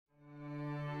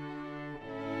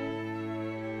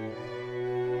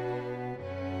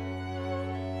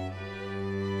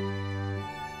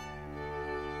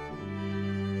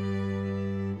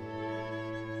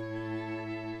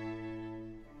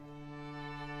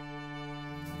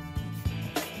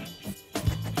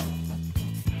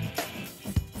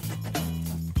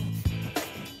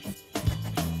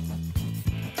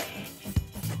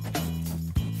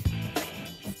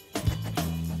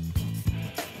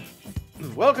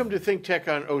Welcome to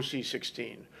ThinkTech on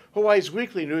OC16, Hawaii's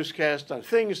weekly newscast on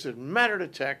things that matter to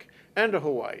tech and to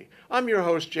Hawaii. I'm your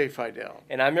host, Jay Fidell.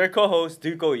 And I'm your co-host,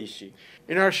 Duke Oishi.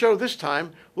 In our show this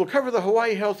time, we'll cover the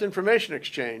Hawaii Health Information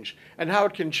Exchange and how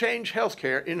it can change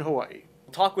healthcare in Hawaii.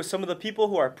 We'll talk with some of the people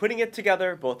who are putting it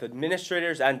together, both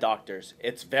administrators and doctors.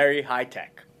 It's very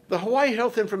high-tech. The Hawaii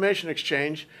Health Information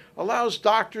Exchange allows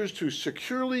doctors to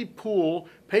securely pool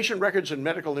patient records and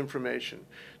medical information.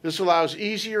 This allows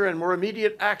easier and more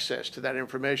immediate access to that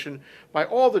information by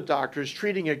all the doctors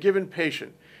treating a given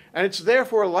patient, and it's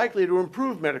therefore likely to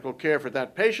improve medical care for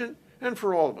that patient and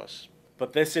for all of us.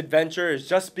 But this adventure is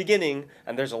just beginning,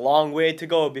 and there's a long way to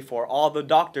go before all the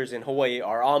doctors in Hawaii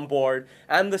are on board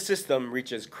and the system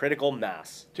reaches critical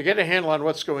mass. To get a handle on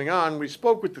what's going on, we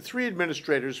spoke with the three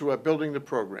administrators who are building the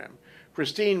program.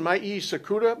 Christine Mai'i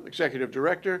Sakuda, Executive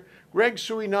Director, Greg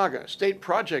Suenaga, State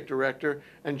Project Director,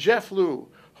 and Jeff Loo,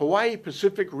 Hawaii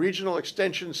Pacific Regional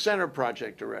Extension Center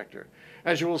Project Director.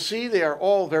 As you will see, they are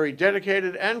all very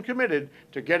dedicated and committed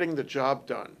to getting the job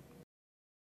done.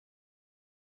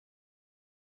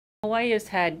 Hawaii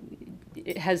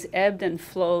has ebbed and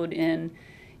flowed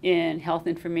in health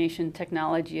information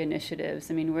technology initiatives.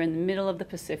 I mean, we're in the middle of the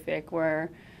Pacific. We're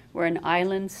an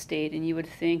island state, and you would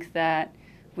think that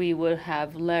we would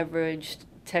have leveraged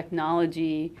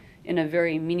technology in a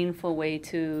very meaningful way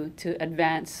to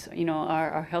advance,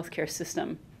 our healthcare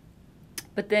system.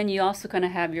 But then you also kind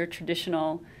of have your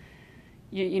traditional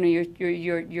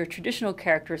your traditional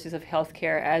characteristics of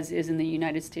healthcare, as is in the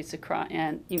United States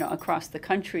across the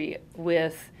country,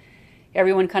 with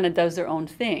everyone kind of does their own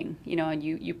thing.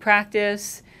 You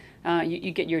practice,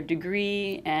 you get your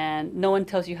degree, and no one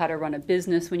tells you how to run a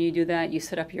business when you do that. You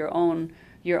set up your own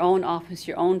office,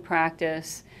 your own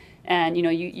practice, and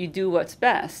you do what's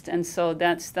best. And so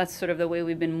that's sort of the way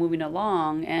we've been moving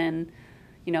along. And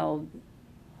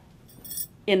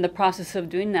in the process of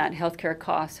doing that, healthcare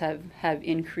costs have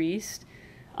increased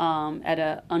at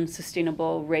an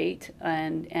unsustainable rate,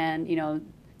 and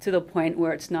to the point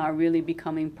where it's now really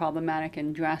becoming problematic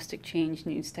and drastic change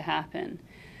needs to happen.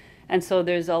 And so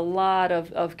there's a lot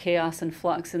of chaos and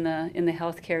flux in the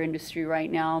healthcare industry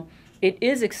right now. It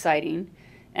is exciting,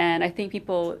 and I think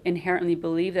people inherently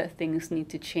believe that things need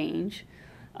to change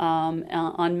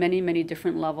on many, many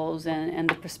different levels, and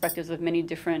the perspectives of many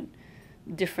different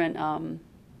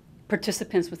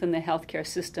participants within the healthcare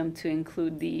system, to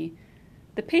include the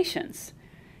patients.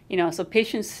 So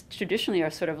patients traditionally are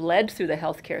sort of led through the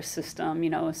healthcare system,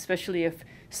 especially if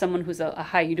someone who's a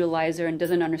high utilizer and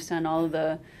doesn't understand all of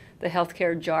the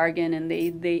healthcare jargon, and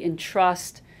they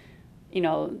entrust,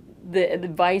 the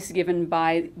advice given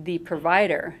by the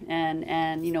provider.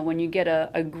 And when you get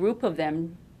a group of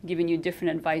them giving you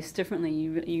different advice differently,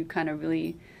 you kind of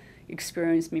really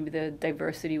experience maybe the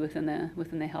diversity within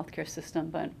the healthcare system.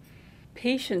 But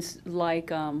patients like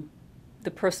the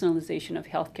personalization of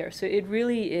healthcare. So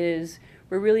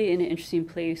we're really in an interesting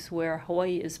place where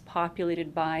Hawaii is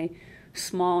populated by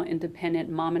small, independent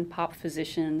mom and pop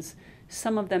physicians.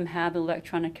 Some of them have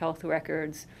electronic health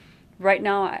records. Right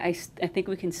now, I think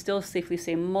we can still safely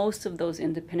say most of those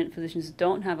independent physicians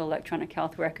don't have electronic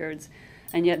health records,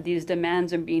 and yet these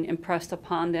demands are being impressed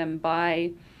upon them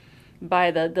by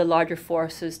the larger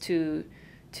forces to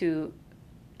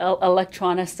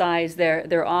electronicize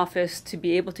their office, to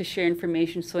be able to share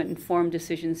information so informed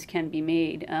decisions can be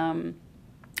made.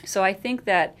 So I think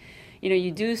that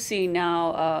you do see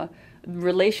now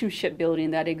relationship building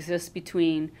that exists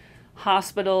between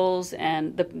hospitals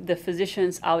and the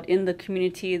physicians out in the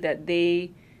community that they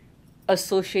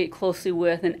associate closely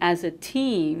with, and as a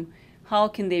team, how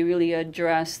can they really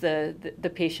address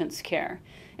the patient's care?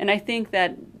 And I think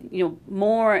that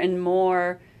more and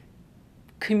more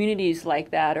communities like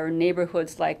that, or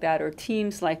neighborhoods like that, or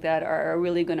teams like that are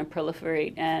really going to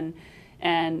proliferate. And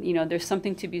there's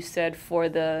something to be said for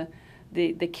the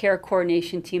care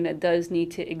coordination team that does need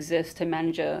to exist to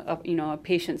manage a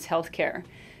patient's health care.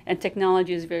 And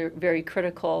technology is very, very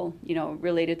critical,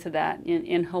 related to that.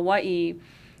 In Hawaii,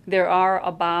 there are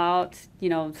about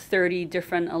 30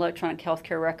 different electronic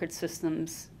healthcare record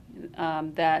systems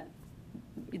that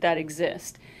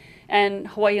exist. And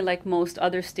Hawaii, like most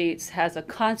other states, has a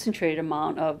concentrated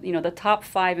amount of, the top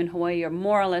 5 in Hawaii are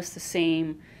more or less the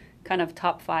same kind of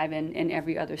top 5 in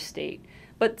every other state.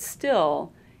 But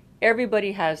still,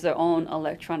 everybody has their own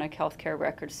electronic healthcare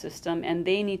record system, and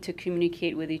they need to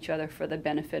communicate with each other for the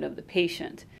benefit of the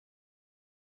patient.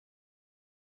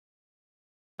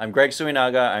 I'm Greg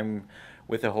Suenaga. I'm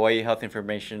with the Hawaii Health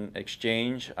Information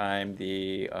Exchange. I'm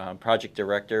the project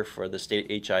director for the state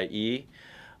HIE.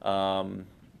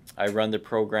 I run the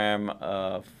program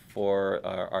for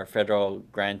our federal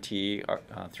grantee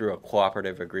through a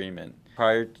cooperative agreement.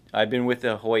 I've been with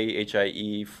the Hawaii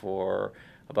HIE for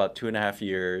about 2.5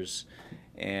 years,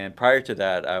 and prior to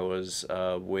that I was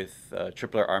with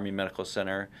Tripler Army Medical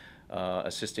Center,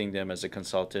 assisting them as a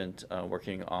consultant,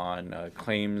 working on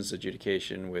claims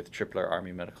adjudication with Tripler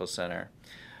Army Medical Center.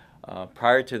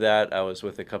 Prior to that, I was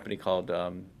with a company called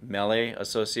Mai'i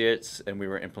Associates, and we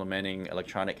were implementing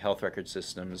electronic health record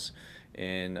systems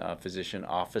in physician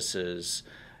offices,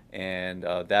 and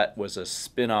that was a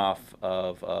spin-off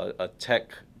of a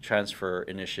tech transfer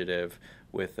initiative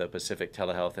with the Pacific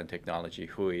Telehealth and Technology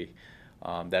Hui.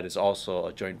 That is also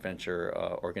a joint venture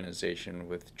organization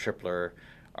with Tripler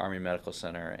Army Medical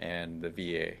Center and the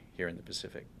VA here in the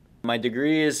Pacific. My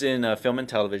degree is in film and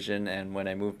television, and when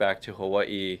I moved back to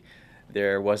Hawaii,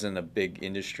 there wasn't a big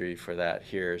industry for that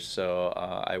here. So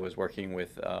I was working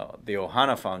with the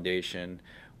Ohana Foundation,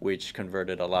 which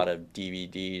converted a lot of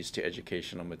DVDs to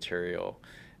educational material.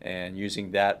 And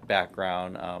using that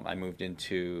background, I moved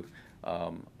into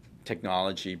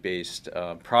technology-based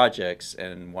projects,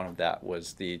 and one of that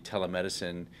was the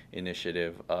telemedicine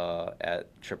initiative at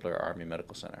Tripler Army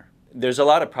Medical Center. There's a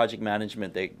lot of project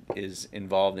management that is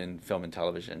involved in film and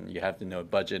television. You have to know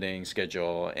budgeting,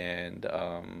 schedule, and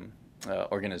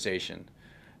organization.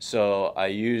 So I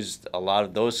used a lot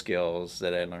of those skills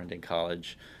that I learned in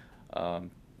college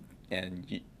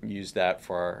and used that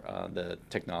for the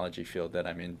technology field that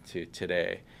I'm into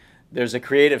today. There's a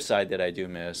creative side that I do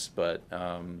miss, but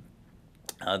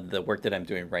the work that I'm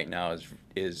doing right now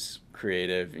is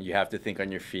creative. You have to think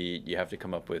on your feet. You have to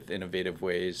come up with innovative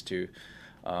ways to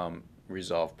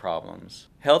resolve problems.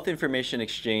 Health Information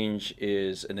Exchange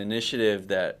is an initiative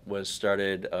that was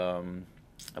started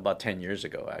about 10 years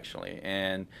ago, actually.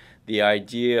 And the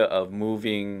idea of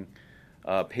moving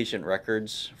patient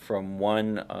records from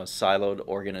one siloed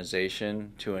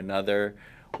organization to another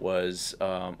was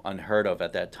unheard of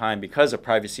at that time because of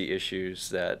privacy issues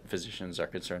that physicians are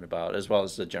concerned about, as well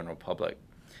as the general public.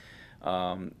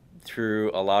 Through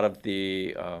a lot of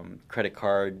the credit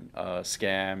card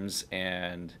scams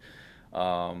and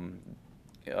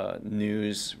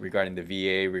news regarding the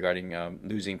VA, regarding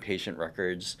losing patient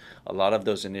records, a lot of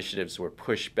those initiatives were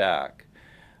pushed back.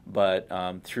 But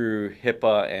through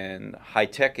HIPAA and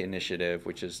High-Tech Initiative,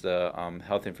 which is the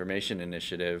Health Information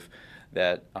Initiative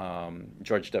that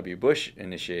George W. Bush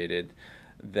initiated,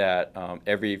 that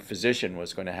every physician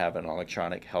was going to have an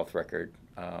electronic health record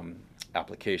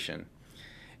application.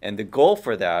 And the goal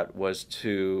for that was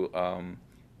to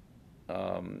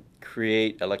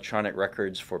create electronic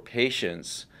records for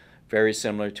patients very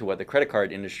similar to what the credit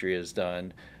card industry has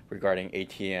done regarding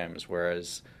ATMs,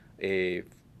 whereas a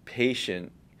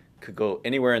patient could go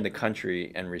anywhere in the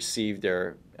country and receive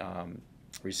their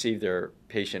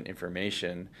patient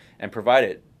information and provide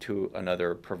it to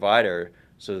another provider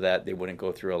so that they wouldn't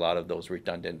go through a lot of those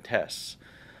redundant tests.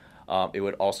 It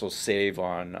would also save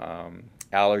on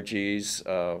allergies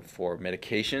for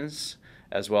medications,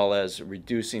 as well as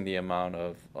reducing the amount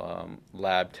of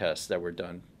lab tests that were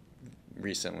done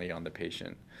recently on the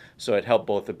patient. So it helped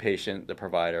both the patient, the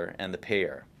provider, and the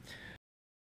payer.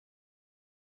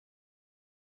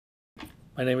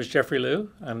 My name is Jeffrey Loo.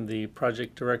 I'm the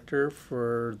project director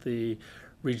for the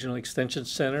Regional Extension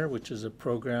Center, which is a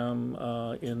program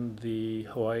in the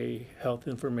Hawaii Health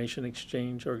Information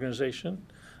Exchange organization.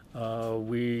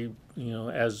 We,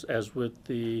 as with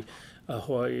the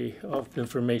Hawaii Health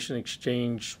Information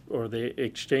Exchange or the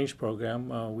Exchange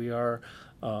program, we are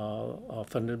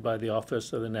funded by the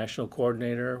Office of the National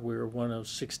Coordinator. We're one of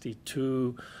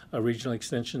 62 regional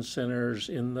extension centers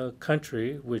in the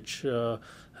country, which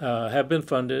have been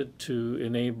funded to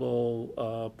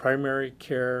enable primary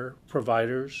care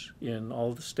providers in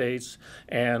all the states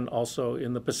and also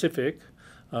in the Pacific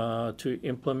to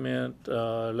implement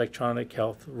electronic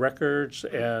health records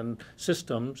and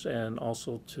systems, and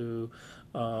also to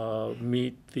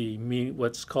meet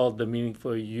what's called the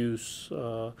meaningful use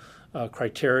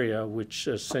criteria, which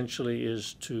essentially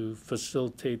is to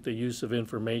facilitate the use of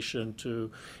information to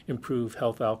improve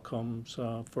health outcomes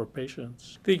for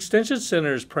patients. The Extension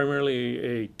Center is primarily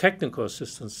a technical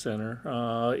assistance center.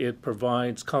 It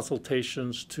provides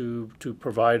consultations to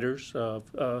providers.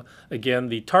 Again,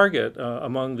 the target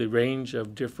among the range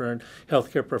of different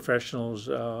healthcare professionals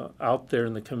out there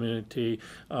in the community,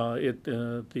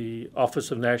 the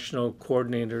Office of National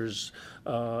Coordinators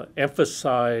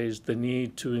emphasized the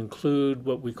need to include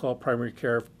what we call primary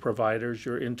care providers,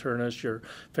 your internists, your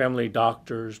family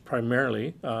doctors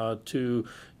primarily, to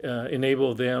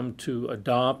enable them to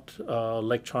adopt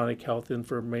electronic health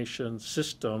information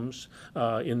systems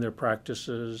in their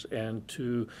practices and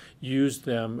to use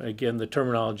them, again, the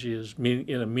terminology is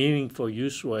in a meaningful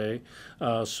use way,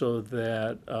 so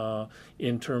that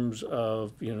in terms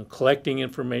of collecting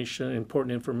information,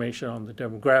 important information on the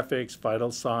demographics,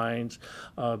 vital signs,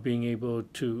 being able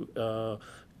to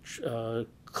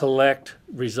collect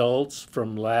results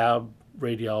from lab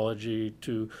radiology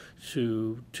to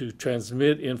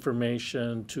transmit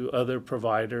information to other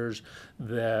providers,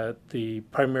 that the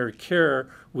primary care,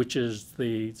 which is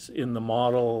in the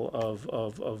model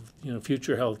of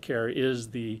future health care, is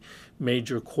the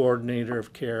major coordinator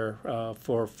of care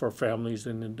for families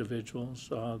and individuals,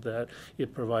 that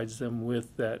it provides them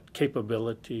with that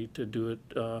capability to do it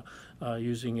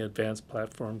using advanced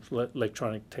platforms,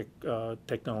 electronic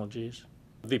technologies.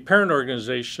 The parent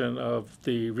organization of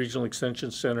the Regional Extension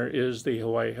Center is the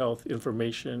Hawaii Health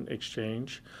Information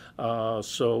Exchange.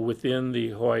 So within the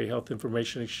Hawaii Health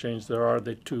Information Exchange, there are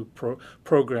the two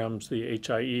programs, the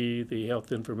HIE, the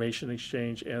Health Information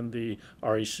Exchange, and the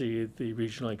REC, the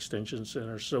Regional Extension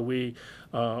Center. So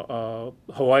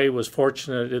Hawaii was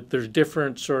fortunate. There's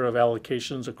different sort of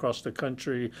allocations across the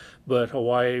country, but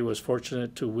Hawaii was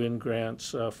fortunate to win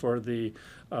grants for the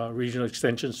Regional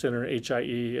Extension Center,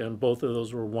 HIE, and both of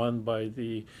those were won by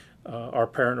our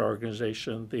parent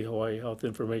organization, the Hawaii Health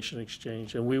Information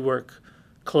Exchange. And we work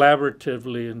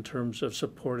collaboratively in terms of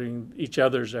supporting each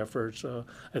other's efforts.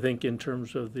 I think in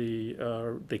terms of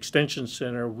the Extension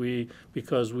Center,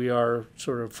 because we are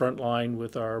sort of frontline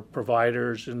with our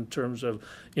providers in terms of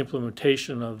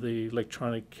implementation of the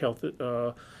electronic health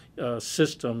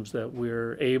systems, that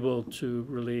we're able to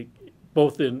really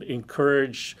both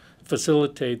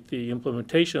facilitate the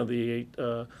implementation of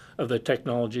the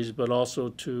technologies, but also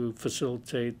to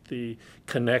facilitate the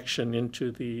connection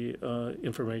into the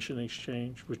information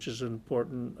exchange, which is an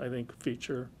important, I think,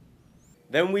 feature.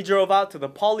 Then we drove out to the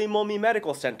Polimomi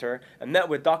Medical Center and met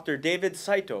with Dr. David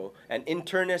Saito, an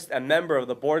internist and member of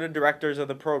the board of directors of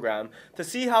the program, to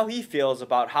see how he feels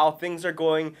about how things are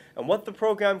going and what the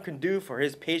program can do for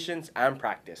his patients and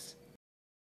practice.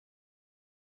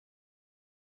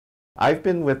 I've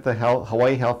been with the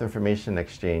Hawaii Health Information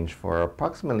Exchange for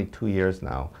approximately 2 years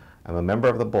now. I'm a member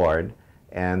of the board,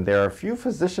 and there are a few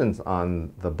physicians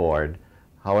on the board.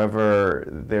 However,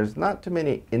 there's not too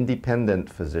many independent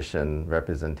physician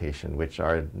representation, which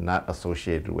are not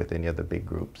associated with any of the big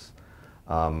groups.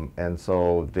 And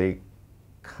so they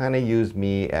kind of use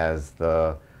me as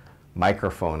the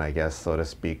microphone, I guess, so to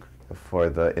speak, for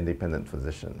the independent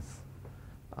physicians.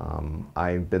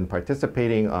 I've been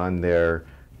participating on their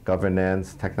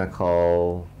governance,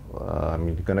 technical,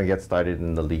 I'm going to get started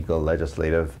in the legal,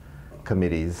 legislative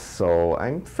committees, so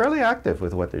I'm fairly active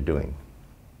with what they're doing.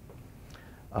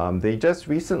 They just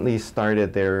recently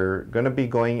started, they're going to be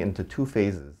going into 2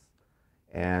 phases,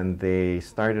 and they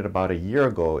started about a year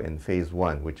ago in phase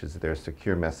 1, which is their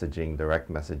secure messaging, direct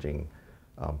messaging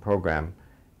program.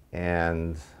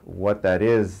 And what that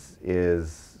is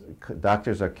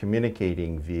doctors are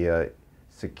communicating via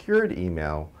secured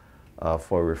email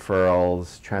for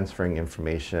referrals, transferring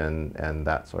information, and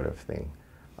that sort of thing.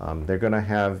 They're going to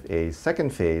have a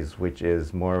second phase, which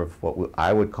is more of what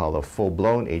I would call a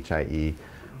full-blown HIE,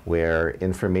 where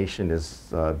information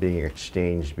is being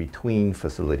exchanged between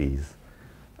facilities,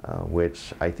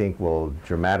 which I think will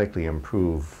dramatically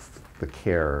improve the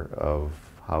care of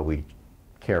how we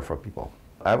care for people.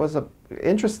 I was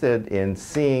interested in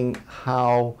seeing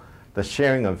how the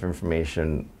sharing of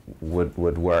information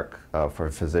would work for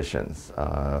physicians.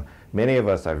 Many of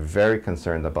us are very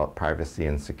concerned about privacy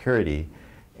and security,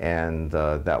 and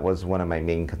that was one of my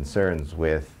main concerns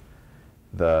with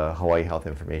the Hawaii Health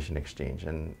Information Exchange,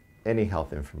 and any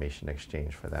health information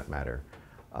exchange for that matter.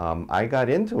 I got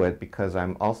into it because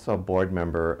I'm also a board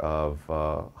member of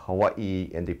Hawaii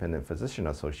Independent Physician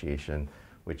Association,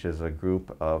 which is a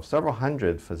group of several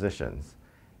hundred physicians.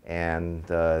 And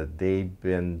they've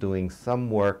been doing some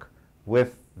work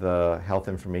with the Health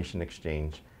Information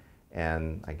Exchange.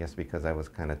 And I guess because I was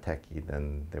kind of techie,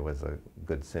 then there was a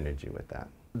good synergy with that.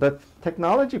 The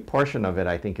technology portion of it,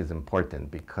 I think, is important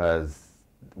because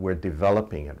we're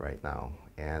developing it right now.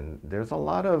 And there's a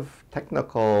lot of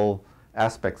technical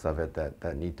aspects of it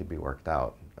that need to be worked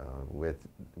out with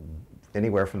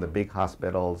anywhere from the big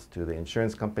hospitals to the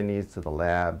insurance companies to the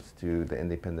labs to the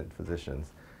independent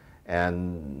physicians.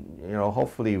 And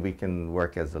hopefully we can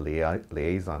work as a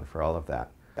liaison for all of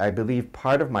that. I believe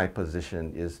part of my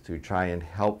position is to try and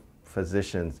help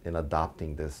physicians in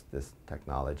adopting this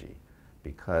technology,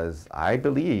 because I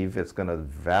believe it's going to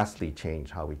vastly change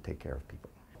how we take care of people.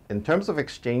 in terms of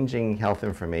exchanging health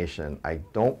information,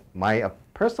 my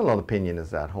personal opinion is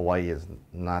that Hawaii is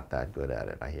not that good at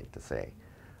it, I hate to say.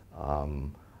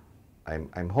 I'm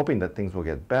hoping that things will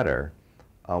get better.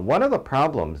 One of the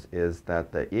problems is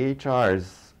that the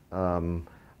EHRs,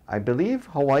 I believe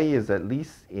Hawaii is at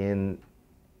least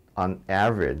on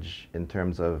average in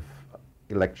terms of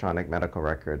electronic medical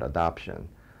record adoption.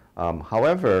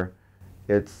 However,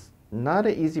 it's not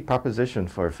an easy proposition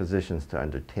for physicians to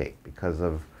undertake because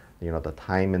of the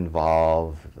time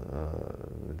involved.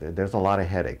 There's a lot of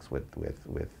headaches with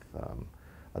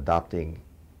adopting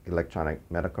electronic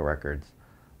medical records.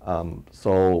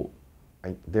 So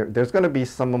there's going to be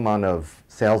some amount of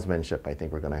salesmanship I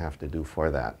think we're going to have to do for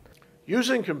that.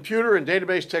 Using computer and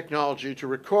database technology to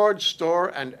record, store,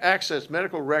 and access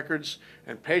medical records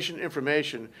and patient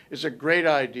information is a great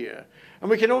idea. And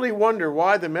we can only wonder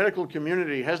why the medical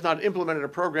community has not implemented a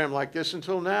program like this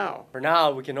until now. For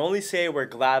now, we can only say we're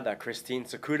glad that Christine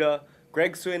Sakuda,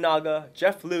 Greg Suenaga,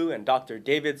 Jeff Loo, and Dr.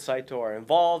 David Saito are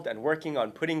involved and working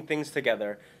on putting things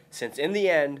together, since in the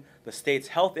end, the state's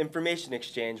health information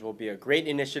exchange will be a great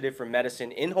initiative for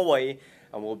medicine in Hawaii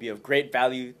and will be of great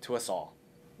value to us all.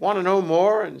 Want to know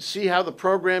more and see how the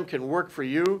program can work for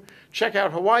you? Check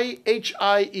out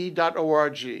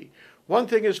hawaiihie.org. One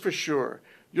thing is for sure,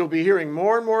 you'll be hearing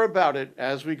more and more about it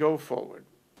as we go forward.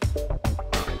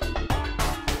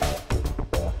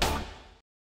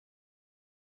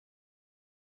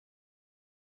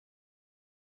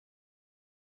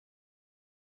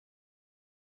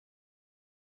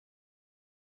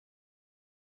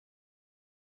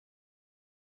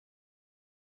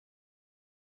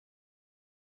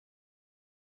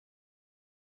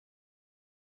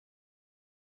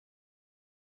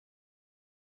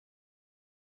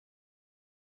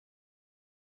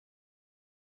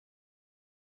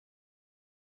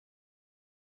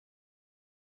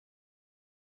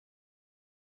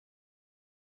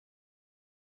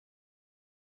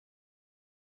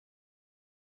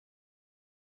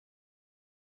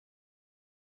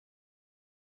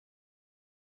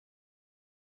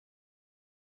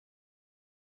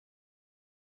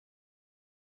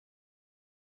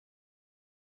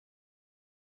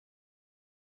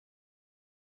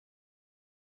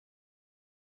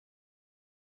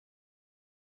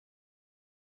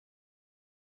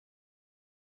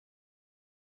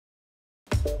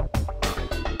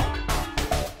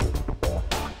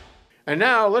 And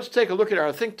now let's take a look at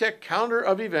our ThinkTech calendar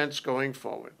of events going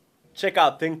forward. Check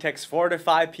out ThinkTech's 4 to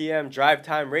 5 p.m. Drive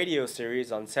Time radio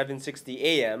series on 760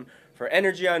 a.m. for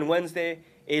Energy on Wednesday,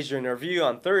 Asia in Review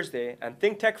on Thursday, and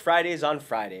ThinkTech Fridays on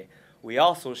Friday. We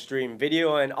also stream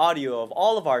video and audio of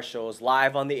all of our shows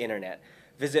live on the internet.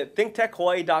 Visit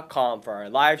thinktechhawaii.com for our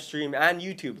live stream and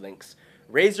YouTube links.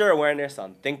 Raise your awareness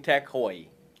on ThinkTech Hawaii.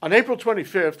 On April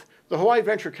 25th, the Hawaii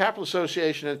Venture Capital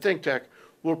Association and ThinkTech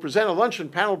will present a luncheon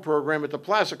panel program at the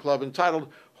Plaza Club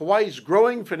entitled Hawaii's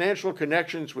Growing Financial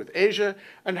Connections with Asia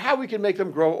and How We Can Make Them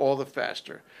Grow All the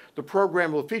Faster. The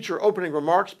program will feature opening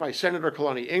remarks by Senator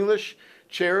Kalani English,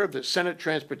 chair of the Senate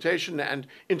Transportation and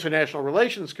International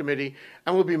Relations Committee,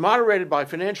 and will be moderated by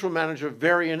financial manager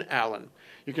Varian Allen.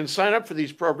 You can sign up for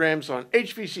these programs on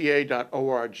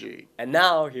hvca.org. And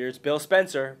now, here's Bill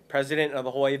Spencer, president of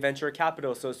the Hawaii Venture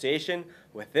Capital Association,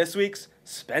 with this week's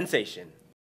Spensation.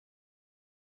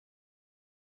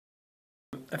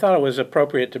 I thought it was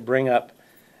appropriate to bring up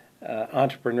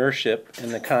entrepreneurship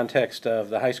in the context of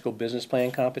the high school business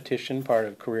plan competition, part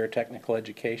of career technical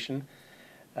education.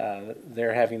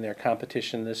 They're having their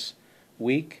competition this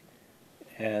week,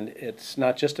 and it's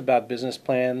not just about business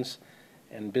plans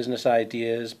and business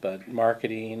ideas, but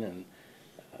marketing and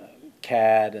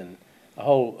CAD and a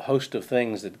whole host of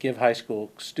things that give high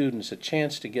school students a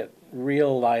chance to get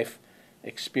real life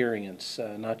experience,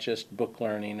 not just book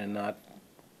learning and not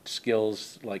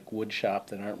skills like woodshop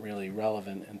that aren't really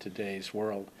relevant in today's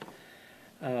world.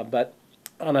 But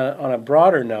on a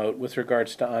broader note with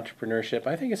regards to entrepreneurship,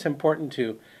 I think it's important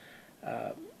to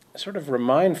sort of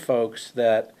remind folks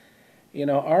that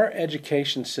our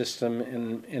education system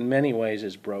in many ways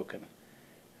is broken.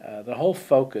 The whole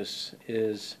focus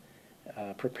is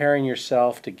preparing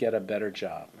yourself to get a better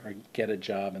job or get a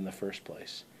job in the first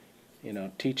place.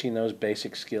 Teaching those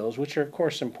basic skills, which are of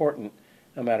course important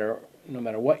no matter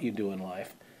what you do in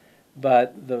life.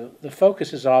 But the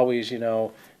focus is always,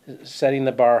 setting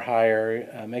the bar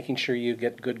higher, making sure you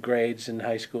get good grades in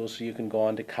high school so you can go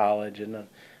on to college, and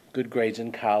good grades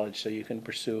in college so you can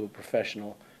pursue a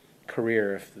professional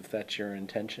career if that's your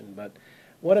intention. But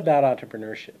what about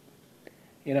entrepreneurship?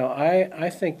 I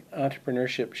think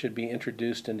entrepreneurship should be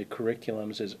introduced into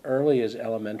curriculums as early as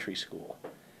elementary school.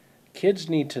 Kids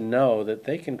need to know that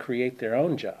they can create their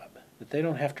own job. that they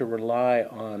don't have to rely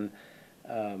on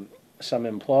some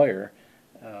employer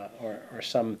or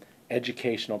some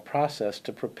educational process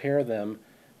to prepare them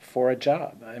for a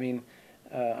job. I mean,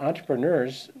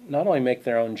 entrepreneurs not only make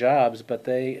their own jobs, but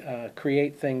they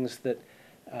create things that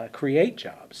create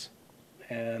jobs.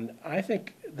 And I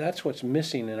think that's what's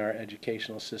missing in our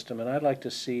educational system, and I'd like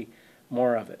to see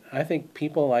more of it. I think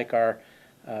people like our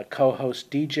co-host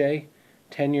DJ,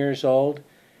 10 years old,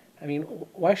 I mean,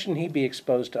 why shouldn't he be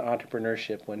exposed to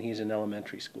entrepreneurship when he's in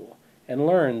elementary school and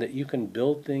learn that you can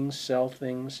build things, sell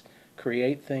things,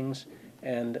 create things,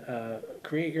 and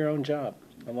create your own job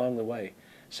along the way?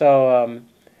 So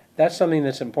that's something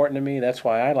that's important to me. That's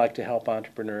why I like to help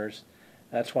entrepreneurs.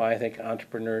 That's why I think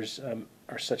entrepreneurs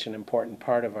are such an important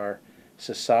part of our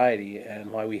society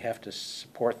and why we have to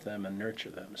support them and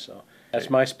nurture them. So that's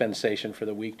my spensation for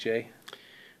the week, Jay.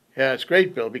 Yeah, it's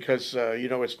great, Bill, because, you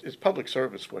know, it's public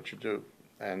service what you do.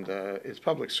 And it's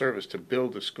public service to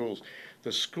build the schools.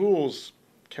 The schools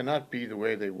cannot be the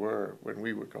way they were when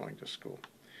we were going to school.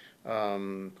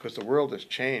 Because the world has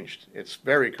changed. It's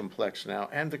very complex now,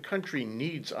 and the country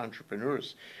needs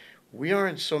entrepreneurs. We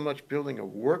aren't so much building a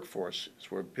workforce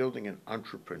as we're building an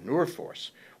entrepreneur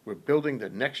force. We're building the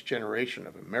next generation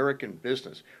of American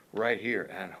business right here,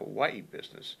 and Hawaii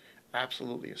business.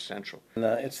 Absolutely essential. And,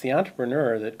 it's the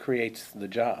entrepreneur that creates the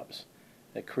jobs,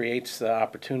 that creates the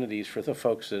opportunities for the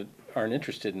folks that aren't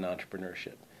interested in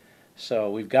entrepreneurship. So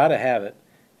we've got to have it,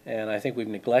 and I think we've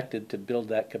neglected to build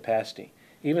that capacity.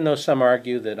 Even though some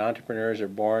argue that entrepreneurs are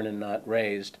born and not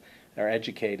raised, or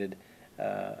educated,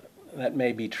 that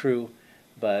may be true,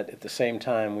 but at the same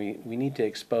time, we need to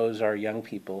expose our young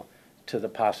people to the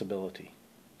possibility.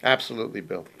 Absolutely,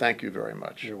 Bill. Thank you very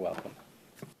much. You're welcome.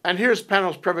 And here's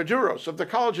Panos Preveduros of the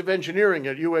College of Engineering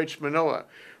at UH Manoa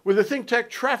with a ThinkTech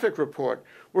traffic report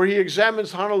where he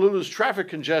examines Honolulu's traffic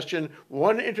congestion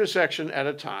one intersection at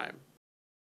a time.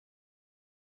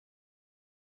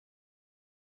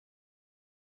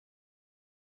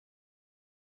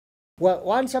 Well,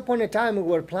 once upon a time, we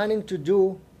were planning to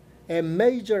do a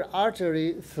major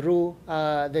artery through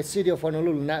the city of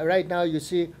Honolulu. Now, right now, you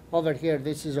see over here,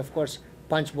 this is, of course,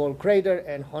 Punchbowl Crater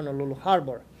and Honolulu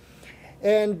Harbor.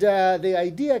 And the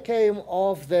idea came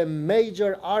of the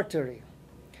major artery.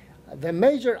 The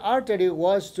major artery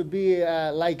was to be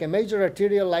like a major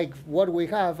arterial like what we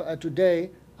have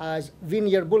today as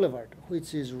Vineyard Boulevard,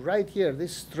 which is right here,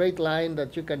 this straight line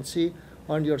that you can see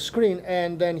on your screen.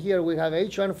 And then here we have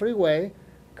H1 freeway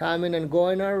coming and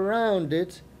going around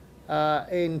it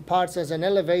in parts as an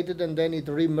elevated, and then it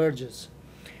remerges.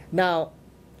 Now,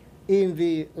 in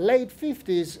the late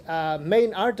 50s,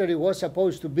 main artery was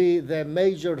supposed to be the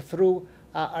major through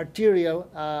arterial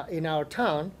in our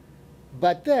town.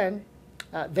 But then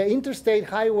the Interstate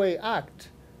Highway Act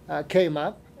came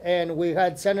up, and we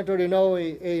had Senator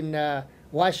Inouye in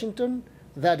Washington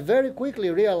that very quickly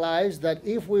realized that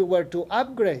if we were to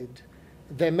upgrade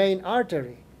the main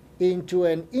artery into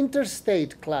an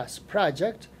interstate class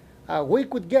project, we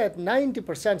could get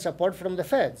 90% support from the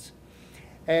feds.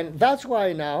 And that's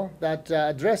why now that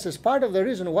addresses part of the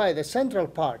reason why the central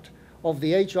part of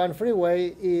the H1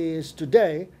 freeway is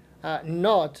today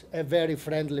not a very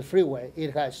friendly freeway.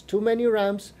 It has too many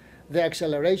ramps. The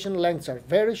acceleration lengths are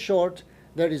very short.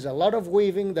 There is a lot of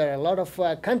weaving. There are a lot of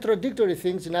contradictory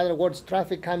things. In other words,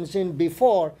 traffic comes in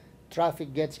before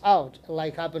traffic gets out,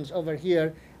 like happens over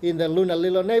here in the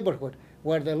Lunalilo neighborhood,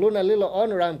 where the Lunalilo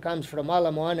on-ramp comes from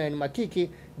Ala Moana and Makiki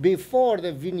before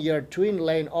the Vineyard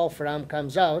twin-lane off-ramp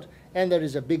comes out, and there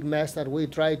is a big mess that we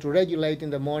try to regulate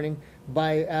in the morning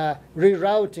by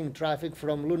rerouting traffic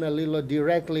from Lunalilo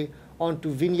directly onto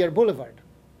Vineyard Boulevard.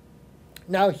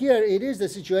 Now here it is, the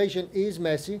situation is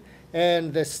messy,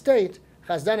 and the state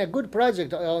has done a good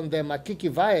project on the Makiki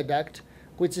Viaduct,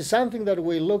 which is something that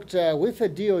we looked with the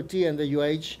DOT and the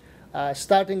UH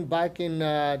starting back in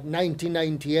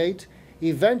 1998.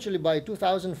 Eventually, by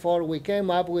 2004, we came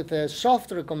up with a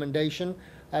soft recommendation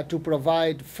to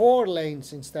provide 4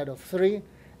 lanes instead of 3.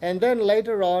 And then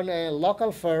later on, a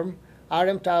local firm,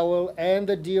 RM Towel, and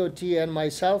the DOT and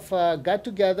myself got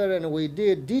together, and we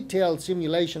did detailed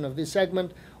simulation of this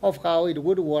segment of how it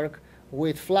would work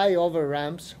with flyover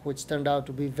ramps, which turned out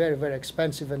to be very, very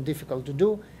expensive and difficult to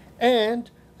do,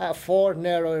 and 4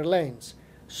 narrower lanes.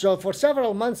 So for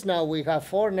several months now, we have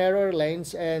 4 narrower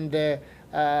lanes, and the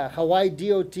Hawaii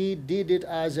DOT did it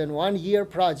as a 1-year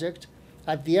project.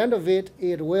 At the end of it,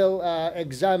 it will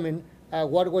examine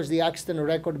what was the accident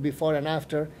record before and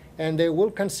after, and they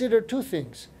will consider 2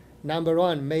 things. Number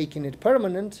 1, making it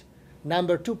permanent.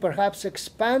 Number 2, perhaps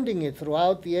expanding it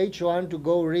throughout the H1 to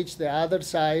go reach the other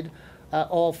side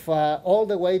of all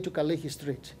the way to Kalihi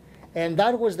Street. And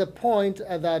that was the point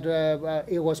that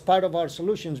it was part of our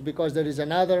solutions, because there is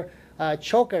another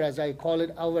choker, as I call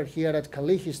it, over here at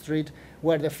Kalihi Street,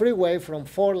 where the freeway from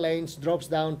 4 lanes drops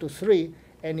down to 3,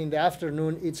 and in the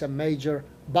afternoon it's a major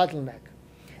bottleneck.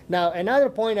 Now, another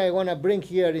point I want to bring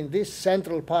here in this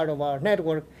central part of our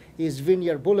network is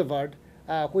Vineyard Boulevard,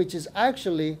 which is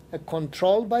actually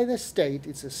controlled by the state.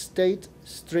 It's a state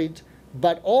street,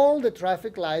 but all the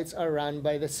traffic lights are run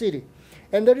by the city.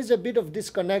 And there is a bit of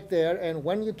disconnect there, and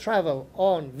when you travel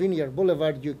on Vineyard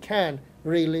Boulevard, you can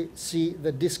really see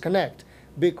the disconnect,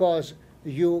 because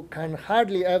you can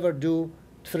hardly ever do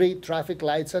 3 traffic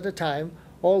lights at a time,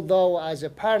 although as a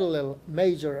parallel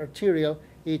major arterial,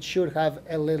 it should have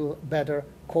a little better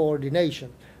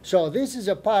coordination. So this is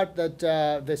a part that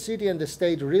the city and the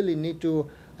state really need to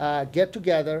get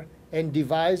together and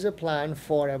devise a plan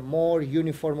for a more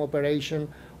uniform operation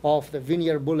of the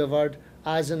Vineyard Boulevard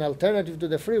as an alternative to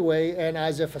the freeway and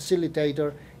as a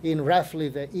facilitator in roughly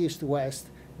the east-west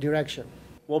direction.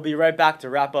 We'll be right back to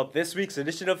wrap up this week's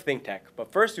edition of ThinkTech,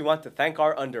 but first we want to thank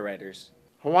our underwriters.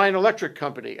 Hawaiian Electric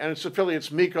Company and its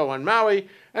affiliates MECO on Maui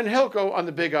and Helco on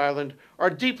the Big Island are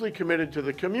deeply committed to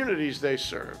the communities they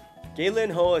serve.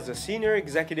 Galen Ho is a senior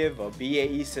executive of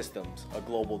BAE Systems, a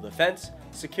global defense,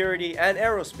 security, and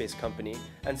aerospace company,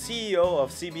 and CEO of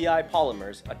CBI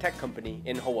Polymers, a tech company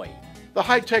in Hawaii. The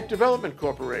High-Tech Development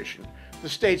Corporation, the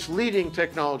state's leading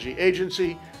technology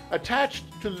agency, attached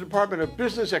to the Department of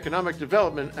Business, Economic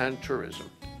Development, and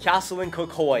Tourism. Castle &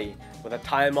 Cook Hawaii, with a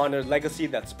time-honored legacy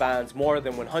that spans more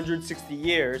than 160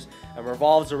 years and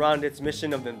revolves around its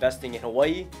mission of investing in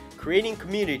Hawaii, creating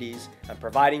communities, and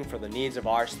providing for the needs of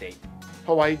our state.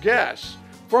 Hawaii Gas,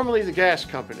 formerly the Gas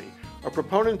Company, a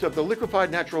proponent of the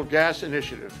Liquefied Natural Gas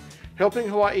Initiative, helping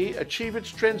Hawaii achieve its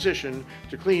transition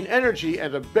to clean energy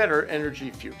and a better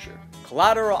energy future.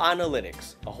 Collateral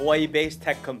Analytics, a Hawaii-based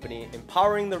tech company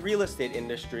empowering the real estate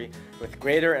industry with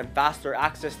greater and faster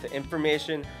access to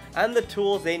information and the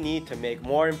tools they need to make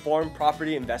more informed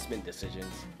property investment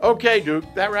decisions. Okay, Duke,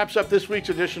 that wraps up this week's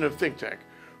edition of ThinkTech.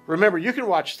 Remember, you can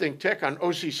watch ThinkTech on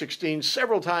OC16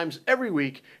 several times every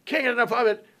week. Can't get enough of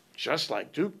it, just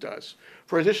like Duke does.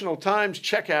 For additional times,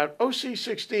 check out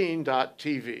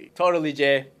oc16.tv. Totally,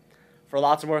 Jay. For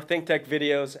lots more ThinkTech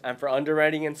videos and for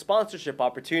underwriting and sponsorship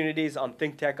opportunities on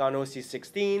ThinkTech on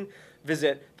OC16,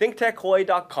 visit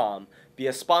thinktechhawaii.com, be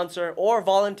a sponsor or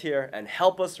volunteer, and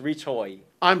help us reach Hawaii.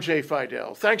 I'm Jay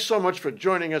Fidell. Thanks so much for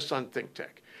joining us on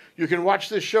ThinkTech. You can watch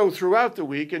this show throughout the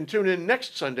week and tune in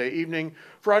next Sunday evening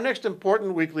for our next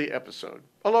important weekly episode.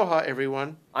 Aloha,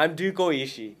 everyone. I'm Duke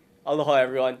Oishi. Aloha,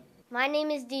 everyone. My name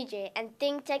is DJ, and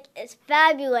ThinkTech is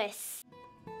fabulous.